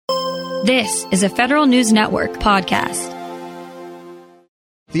This is a Federal News Network podcast.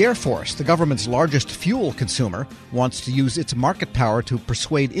 The Air Force, the government's largest fuel consumer, wants to use its market power to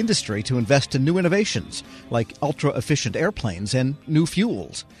persuade industry to invest in new innovations, like ultra-efficient airplanes and new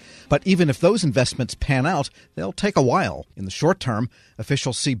fuels. But even if those investments pan out, they'll take a while. In the short term,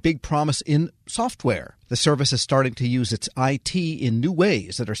 officials see big promise in software. The service is starting to use its IT in new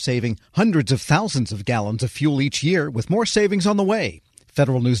ways that are saving hundreds of thousands of gallons of fuel each year, with more savings on the way.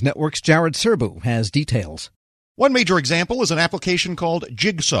 Federal News Network's Jared Serbu has details. One major example is an application called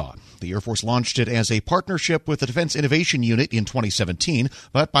Jigsaw. The Air Force launched it as a partnership with the Defense Innovation Unit in 2017,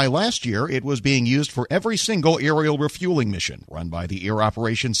 but by last year it was being used for every single aerial refueling mission run by the Air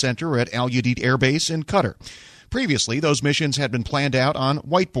Operations Center at Al Udeid Air Base in Qatar. Previously, those missions had been planned out on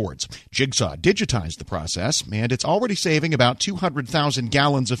whiteboards. Jigsaw digitized the process, and it's already saving about 200,000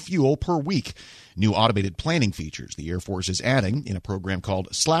 gallons of fuel per week. New automated planning features the Air Force is adding in a program called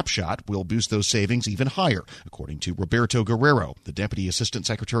Slapshot will boost those savings even higher, according to Roberto Guerrero, the Deputy Assistant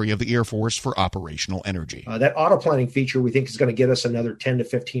Secretary of the Air Force for Operational Energy. That auto planning feature we think is going to get us another 10 to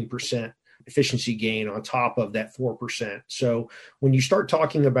 15% efficiency gain on top of that 4%. So when you start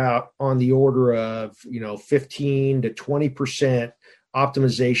talking about on the order of 15 to 20%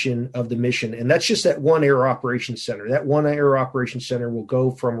 optimization of the mission, and that's just that one air operations center. That one air operations center will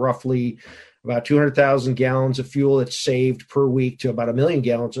go from roughly about 200,000 gallons of fuel that's saved per week to about 1 million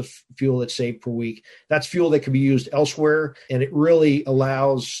gallons of fuel that's saved per week. That's fuel that can be used elsewhere, and it really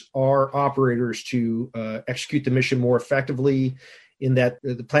allows our operators to execute the mission more effectively, in that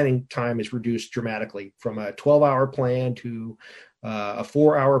the planning time is reduced dramatically from a 12-hour plan to a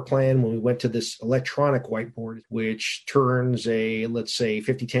 4-hour plan when we went to this electronic whiteboard, which turns a, let's say,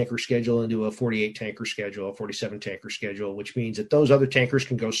 50 tanker schedule into a 48 tanker schedule, a 47 tanker schedule, which means that those other tankers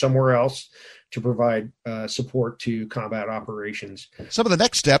can go somewhere else to provide support to combat operations. Some of the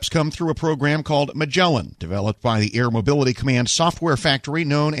next steps come through a program called Magellan, developed by the Air Mobility Command software factory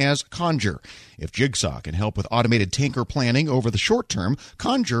known as Conjur. If Jigsaw can help with automated tanker planning over the short term,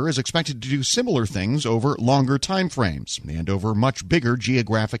 Conjur is expected to do similar things over longer time frames and over much bigger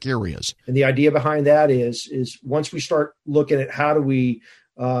geographic areas. And the idea behind that is once we start looking at how do we,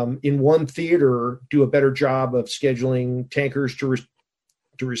 in one theater, do a better job of scheduling tankers to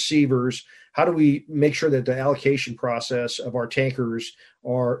receivers, how do we make sure that the allocation process of our tankers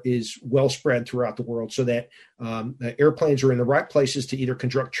is well spread throughout the world, so that airplanes are in the right places to either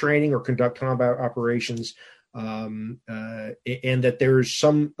conduct training or conduct combat operations, and that there's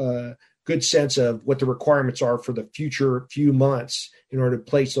some good sense of what the requirements are for the future few months in order to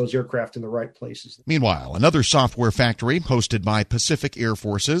place those aircraft in the right places. Meanwhile, another software factory hosted by Pacific Air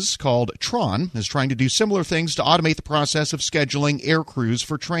Forces called Tron is trying to do similar things to automate the process of scheduling air crews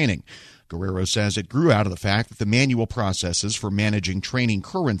for training. Guerrero says it grew out of the fact that the manual processes for managing training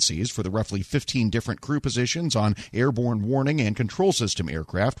currencies for the roughly 15 different crew positions on airborne warning and control system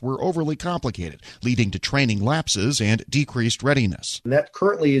aircraft were overly complicated, leading to training lapses and decreased readiness. And that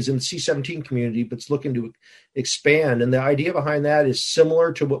currently is in the C-17 community, but it's looking to expand. And the idea behind that is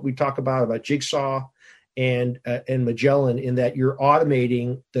similar to what we talk about Jigsaw and Magellan, in that you're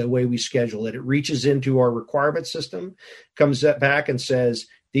automating the way we schedule it. It reaches into our requirement system, comes back and says,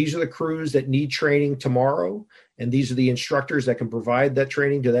 these are the crews that need training tomorrow, and these are the instructors that can provide that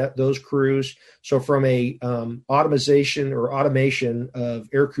training to those crews. So from a automation of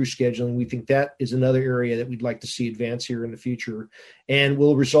air crew scheduling, we think that is another area that we'd like to see advance here in the future, and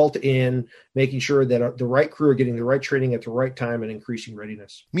will result in making sure that the right crew are getting the right training at the right time and increasing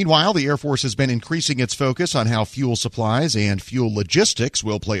readiness. Meanwhile, the Air Force has been increasing its focus on how fuel supplies and fuel logistics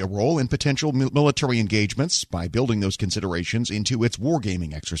will play a role in potential military engagements by building those considerations into its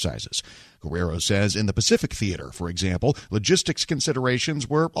wargaming exercises. Guerrero says in the Pacific Theater, for example, logistics considerations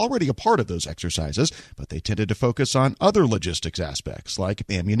were already a part of those exercises, but they tended to focus on other logistics aspects like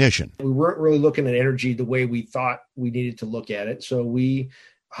ammunition. We weren't really looking at energy the way we thought we needed to look at it, so we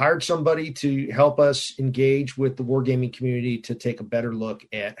hired somebody to help us engage with the wargaming community to take a better look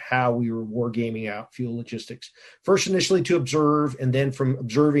at how we were wargaming out fuel logistics. First, initially to observe, and then from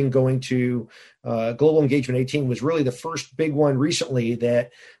observing going to Global Engagement 18 was really the first big one recently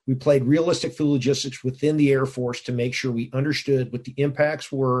that we played realistic fuel logistics within the Air Force to make sure we understood what the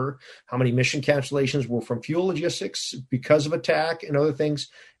impacts were, how many mission cancellations were from fuel logistics because of attack and other things,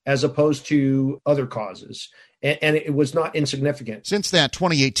 as opposed to other causes. And it was not insignificant. Since that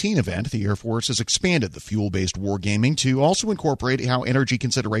 2018 event, the Air Force has expanded the fuel-based wargaming to also incorporate how energy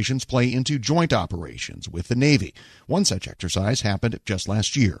considerations play into joint operations with the Navy. One such exercise happened just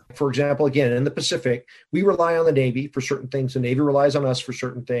last year. For example, again, in the Pacific, we rely on the Navy for certain things. The Navy relies on us for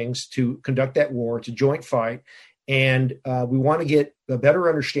certain things to conduct that war. It's a joint fight. And we want to get a better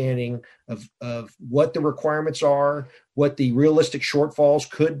understanding of what the requirements are, what the realistic shortfalls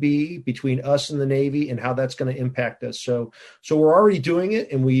could be between us and the Navy, and how that's going to impact us. So we're already doing it,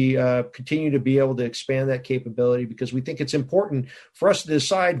 and we continue to be able to expand that capability because we think it's important for us to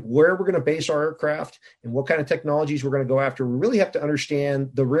decide where we're going to base our aircraft and what kind of technologies we're going to go after. We really have to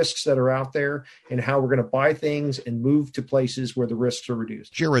understand the risks that are out there and how we're going to buy things and move to places where the risks are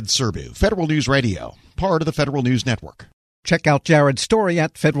reduced. Jared Serbu, Federal News Radio, part of the Federal News Network. Check out Jared's story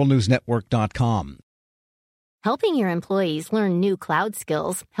at federalnewsnetwork.com. Helping your employees learn new cloud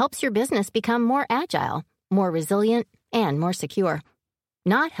skills helps your business become more agile, more resilient, and more secure.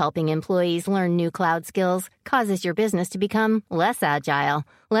 Not helping employees learn new cloud skills causes your business to become less agile,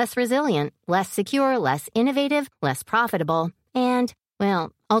 less resilient, less secure, less innovative, less profitable, and,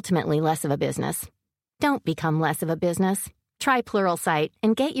 well, ultimately less of a business. Don't become less of a business. Try Pluralsight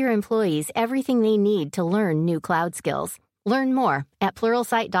and get your employees everything they need to learn new cloud skills. Learn more at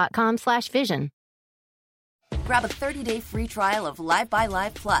pluralsight.com/vision. Grab a 30-day free trial of Live by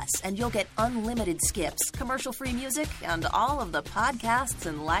Live Plus, and you'll get unlimited skips, commercial-free music, and all of the podcasts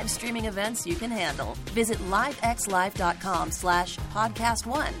and live streaming events you can handle. Visit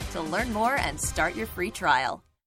livexlive.com/podcast1 to learn more and start your free trial.